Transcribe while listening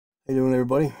How you doing,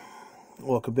 everybody?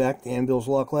 Welcome back to Anvil's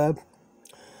Lock Lab.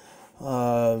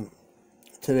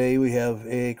 Today we have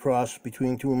a cross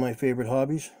between two of my favorite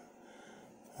hobbies,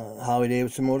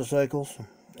 Harley-Davidson motorcycles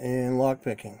and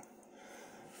lockpicking.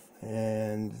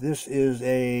 And this is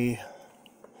a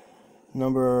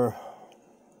number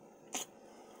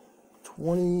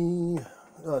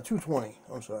 220,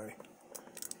 I'm sorry.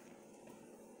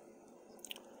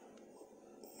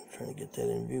 I'm trying to get that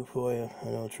in view for you. I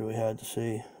know it's really hard to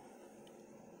see.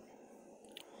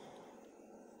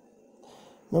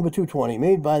 Number 220,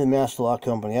 made by the Master Lock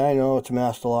Company. I know it's a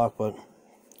Master Lock, but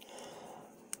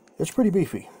it's pretty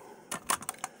beefy.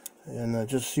 And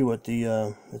just see what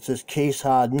the, it says case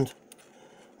hardened,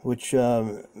 which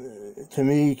to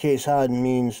me, case hardened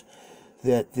means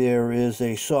that there is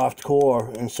a soft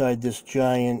core inside this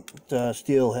giant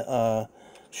steel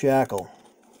shackle.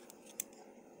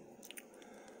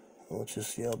 Let's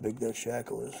just see how big that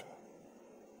shackle is.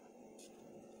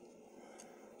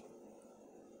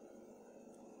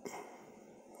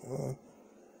 Uh,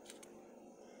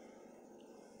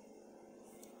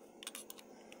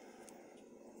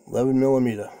 11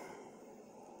 millimeter,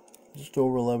 just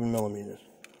over 11 millimeters.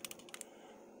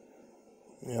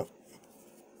 Yep.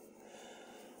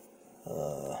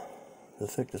 The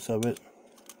thickness of it,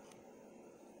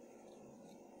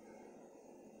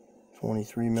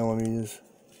 23 millimeters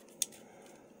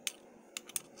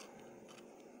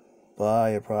by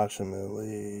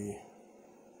approximately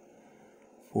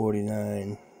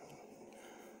 49.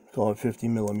 Call it 50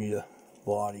 millimeter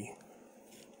body.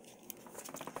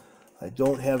 I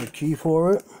don't have a key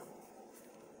for it.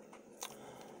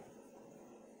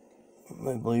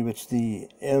 I believe it's the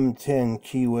M10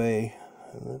 keyway.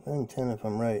 M10 if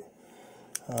I'm right.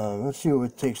 Let's see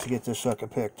what it takes to get this sucker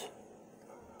picked.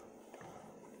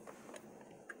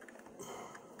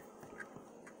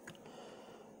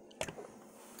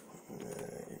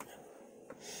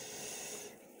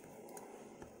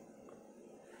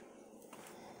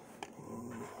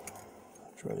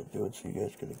 Try to do it so you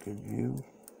guys get a good view.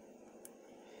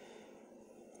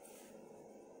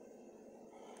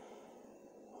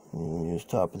 And use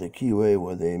top of the keyway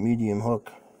with a medium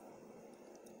hook.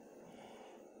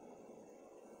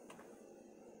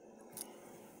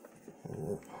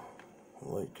 The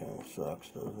light kind of sucks,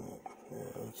 doesn't it?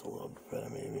 Yeah, that's a little bit better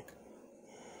maybe.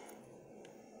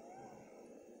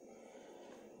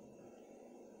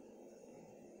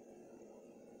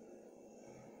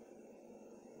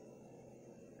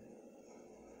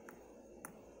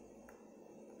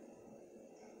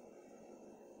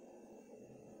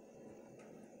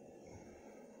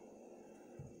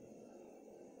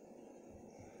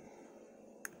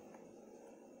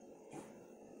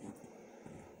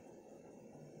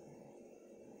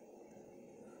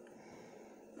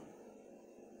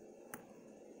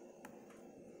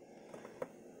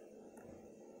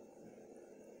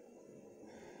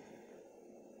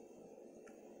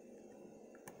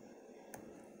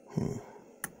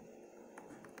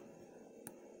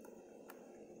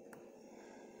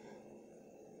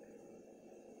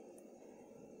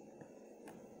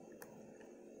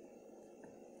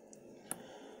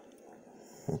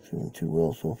 Not doing too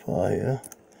well so far here.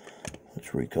 Let's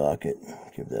recock it.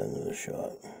 Give that another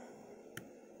shot.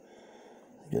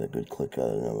 Get a good click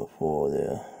out of number 4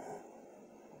 there.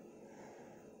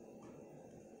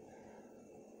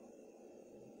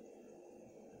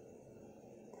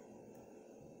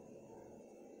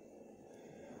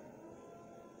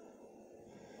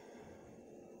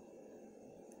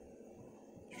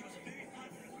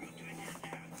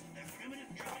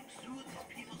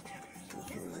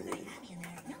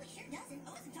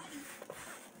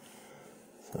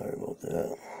 Sorry about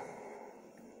that.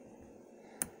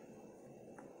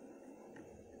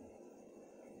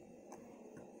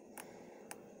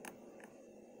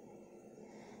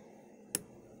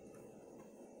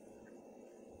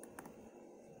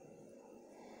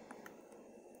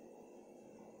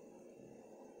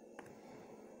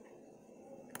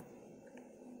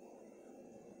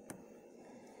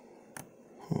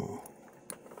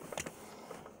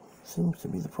 Seems to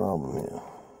be the problem here.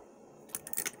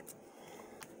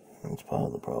 That's part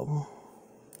of the problem.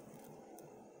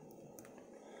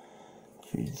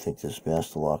 Gee, you'd think this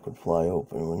master lock would fly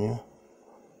open, wouldn't you?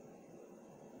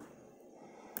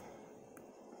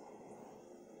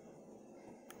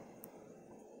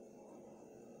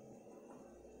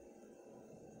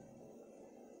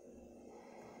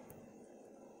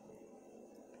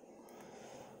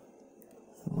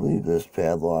 I believe this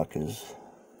padlock was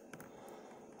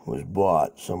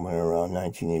bought somewhere around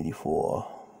 1984.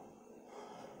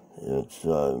 It's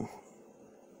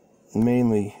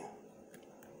mainly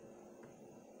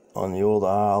on the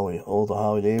older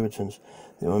Harley-Davidsons,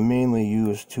 they were mainly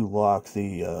used to lock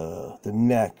the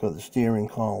neck or the steering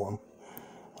column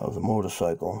of the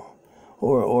motorcycle,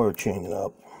 or chain it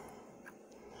up,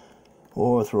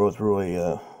 or throw it through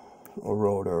a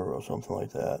rotor or something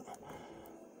like that.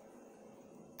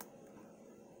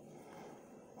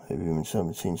 I've even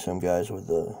seen some guys with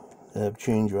that have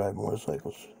chain drive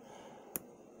motorcycles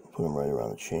put them right around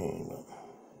the chain. But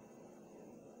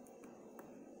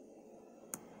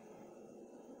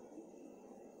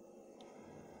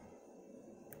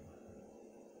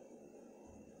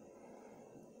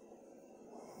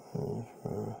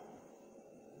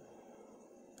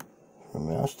for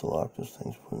master lock, this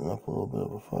thing's putting up a little bit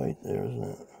of a fight there, isn't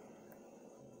it?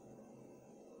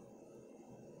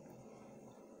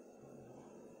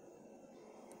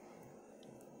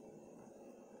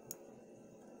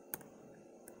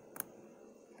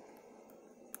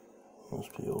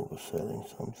 Must be oversetting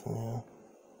something here.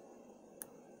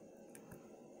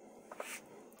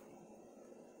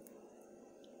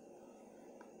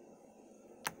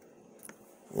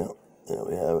 Yep, there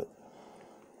we have it.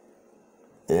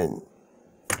 And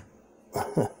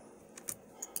a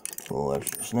little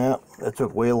extra snap. That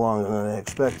took way longer than I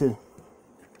expected.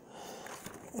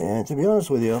 And to be honest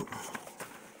with you,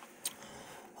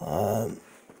 I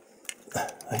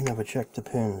never checked the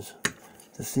pins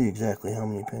to see exactly how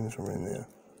many pins were in there.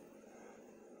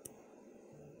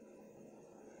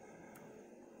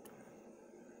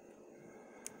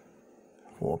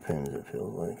 Four pins, it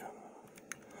feels like.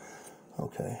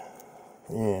 Okay,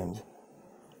 and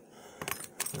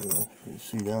you can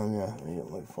see down there, I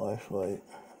got my flashlight.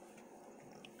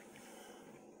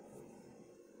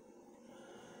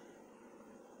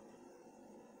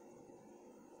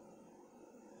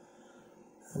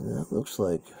 And that looks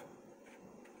like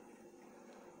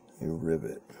a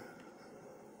rivet.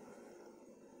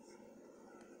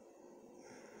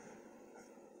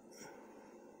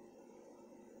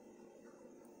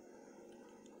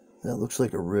 That looks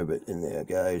like a rivet in there,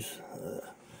 guys.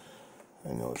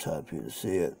 I know it's hard for you to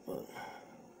see it, but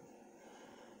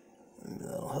maybe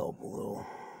that'll help a little.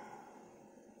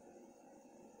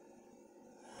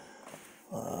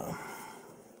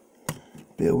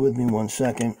 Bear with me 1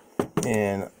 second,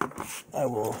 and I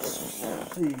will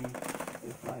see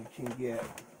if I can get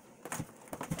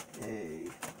a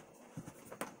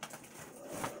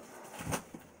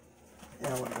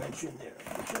Allen wrench in there,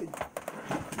 which I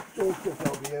don't think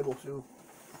I'll be able to.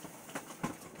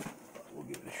 We'll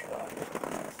give it a shot.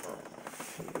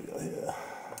 What do we got here?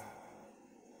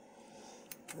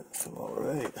 That's about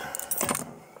right.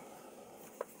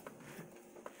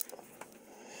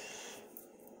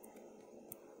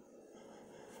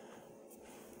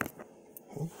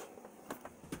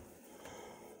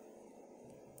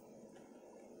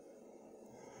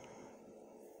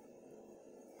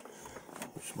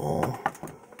 Small.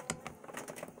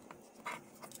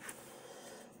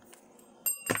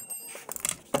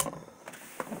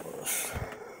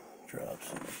 Drops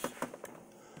these.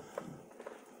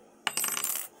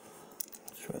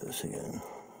 Let's try this again.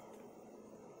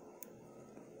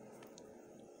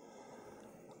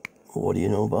 What do you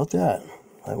know about that?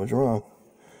 I was wrong.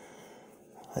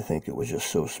 I think it was just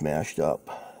so smashed up.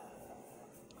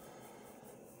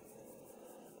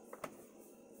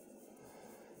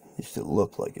 At least it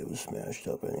looked like it was smashed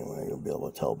up anyway. You'll be able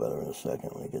to tell better in a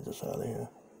second when I get this out of here.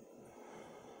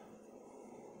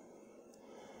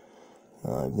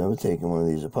 I've never taken one of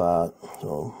these apart,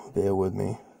 so bear with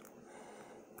me.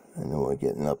 I know we're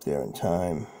getting up there in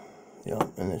time.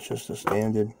 Yep, and it's just a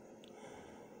standard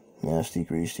nasty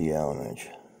greasy Allen wrench.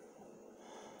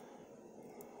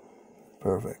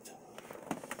 Perfect.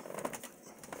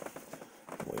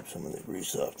 Wipe some of the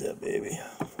grease off that baby.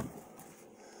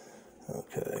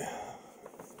 Okay.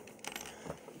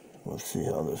 Let's see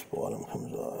how this bottom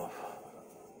comes off.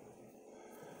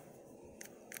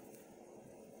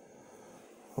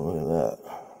 Look at that.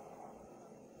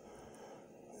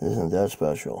 Isn't that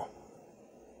special?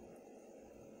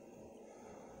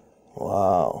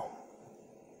 Wow.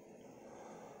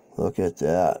 Look at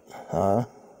that, huh?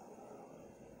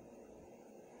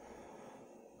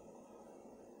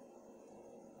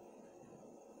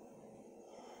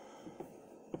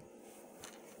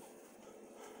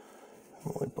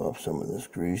 Wipe off some of this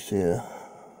grease here.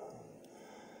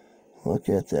 Look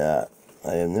at that.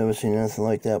 I have never seen anything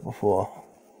like that before.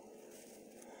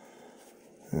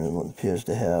 And it appears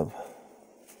to have.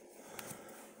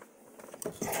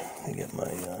 Let me get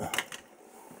my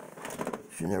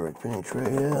generic pinning tray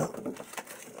here.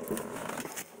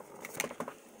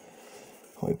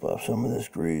 Wipe off some of this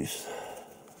grease.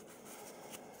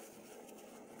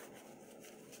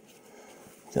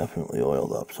 Definitely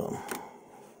oiled up some.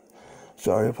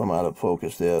 Sorry if I'm out of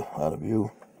focus there, out of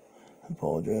view. I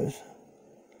apologize.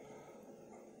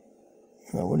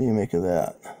 Now, what do you make of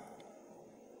that?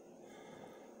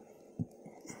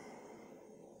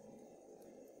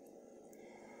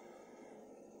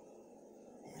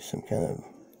 Some kind of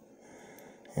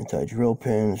anti-drill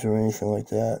pins or anything like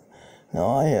that.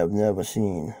 Now, I have never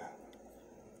seen,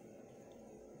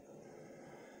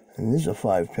 and this is a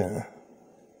 5-pinner.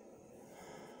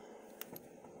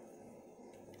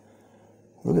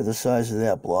 Look at the size of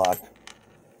that block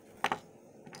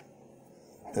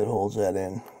that holds that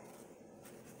in.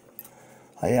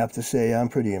 I have to say, I'm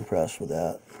pretty impressed with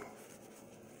that.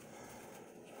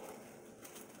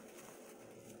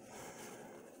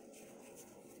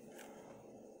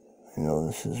 I know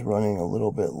this is running a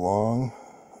little bit long.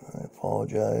 I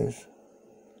apologize.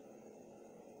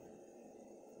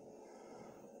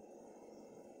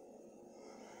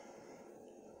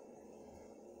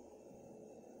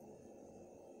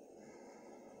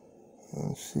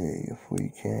 Let's see if we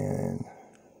can.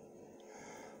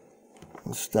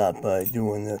 We'll start by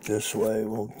doing it this way.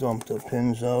 We'll dump the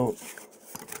pins out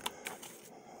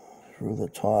through the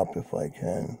top if I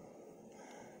can.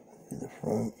 The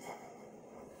front.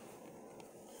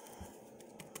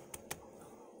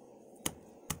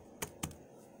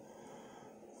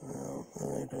 Well,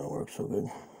 that ain't gonna work so good.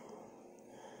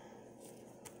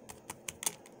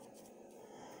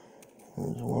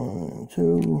 There's 1 and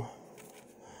 2.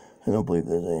 I don't believe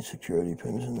there's any security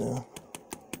pins in there.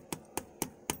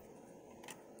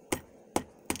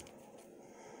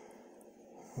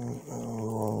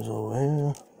 Belongs over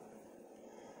here.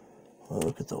 Oh,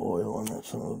 look at the oil on that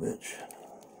son of a bitch.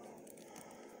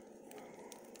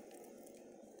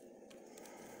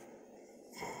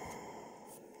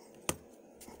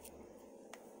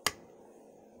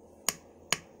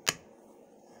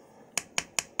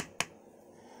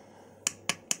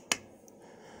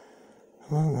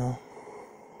 Oh no.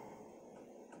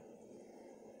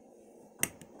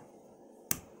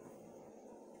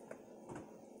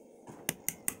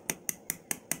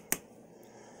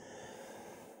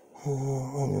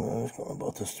 Anyway, I was going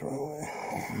about this the wrong way.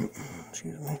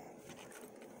 Excuse me.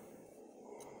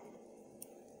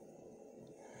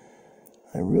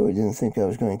 I really didn't think I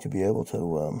was going to be able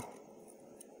to,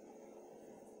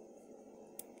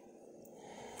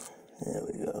 there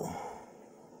we go.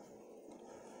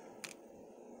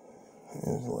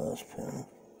 There's the last pin.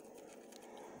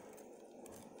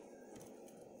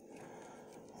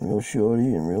 Real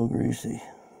shorty and real greasy.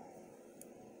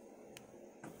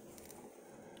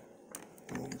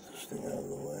 Let me get this thing out of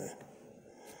the way.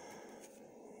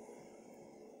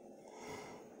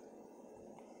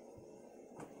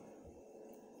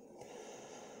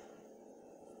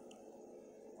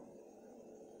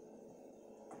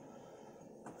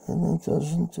 And it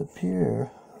doesn't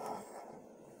appear.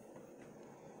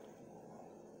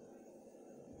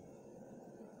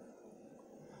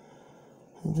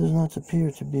 It does not appear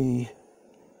to be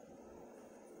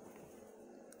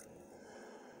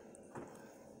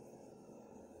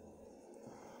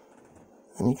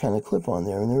any kind of clip on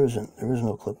there, and there isn't. There is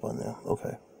no clip on there.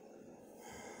 Okay.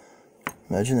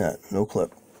 Imagine that. No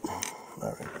clip. All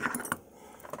right.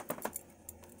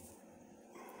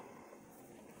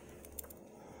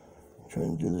 I'm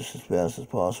trying to do this as fast as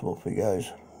possible for you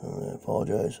guys. I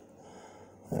apologize.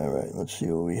 All right. Let's see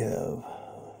what we have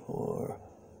for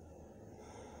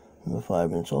number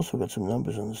 5, and it's also got some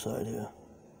numbers on the side here.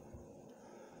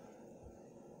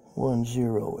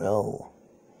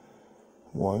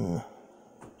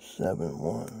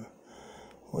 10L171,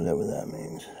 whatever that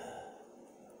means.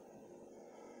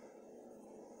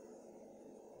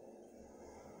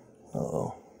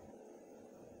 Uh-oh.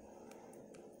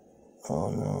 Oh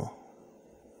no.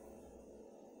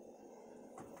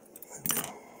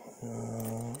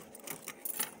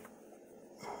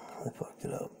 I fucked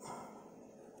it up.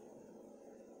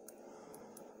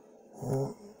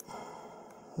 Well,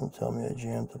 don't tell me I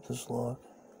jammed up this lock.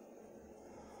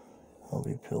 I'll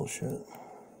be pill shit.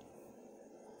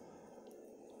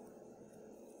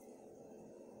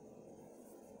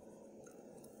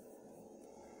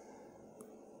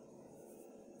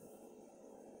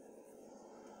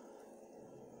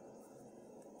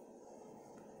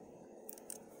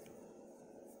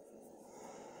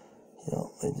 Yep,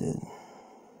 I did.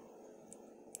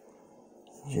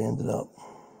 I jammed it up.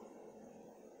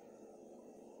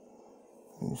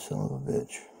 You son of a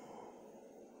bitch.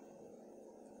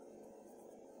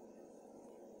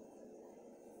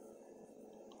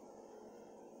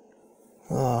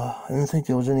 I didn't think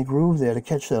there was any groove there to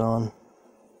catch that on.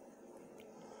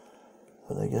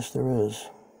 But I guess there is.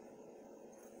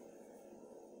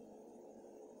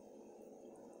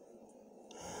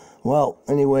 Well,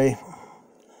 anyway,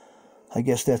 I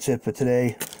guess that's it for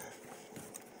today.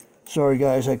 Sorry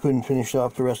guys, I couldn't finish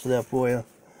off the rest of that for you,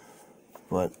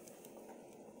 but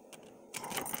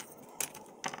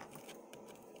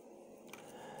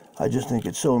I just think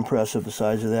it's so impressive, the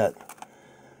size of that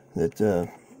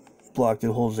block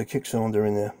that holds the kick cylinder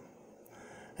in there.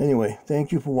 Anyway,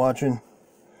 thank you for watching.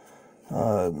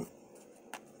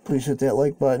 Please hit that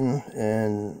like button,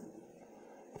 and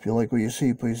if you like what you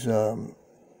see, please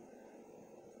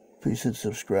hit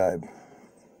subscribe.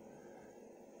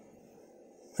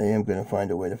 I am going to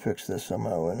find a way to fix this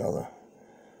somehow or another.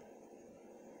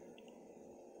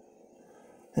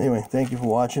 Anyway, thank you for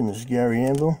watching. This is Gary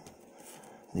Anvil,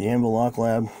 the Anvil Lock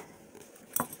Lab,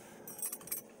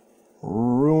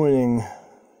 ruining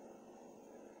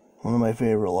one of my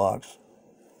favorite locks.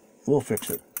 We'll fix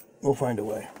it. We'll find a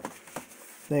way.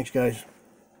 Thanks, guys.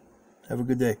 Have a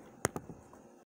good day.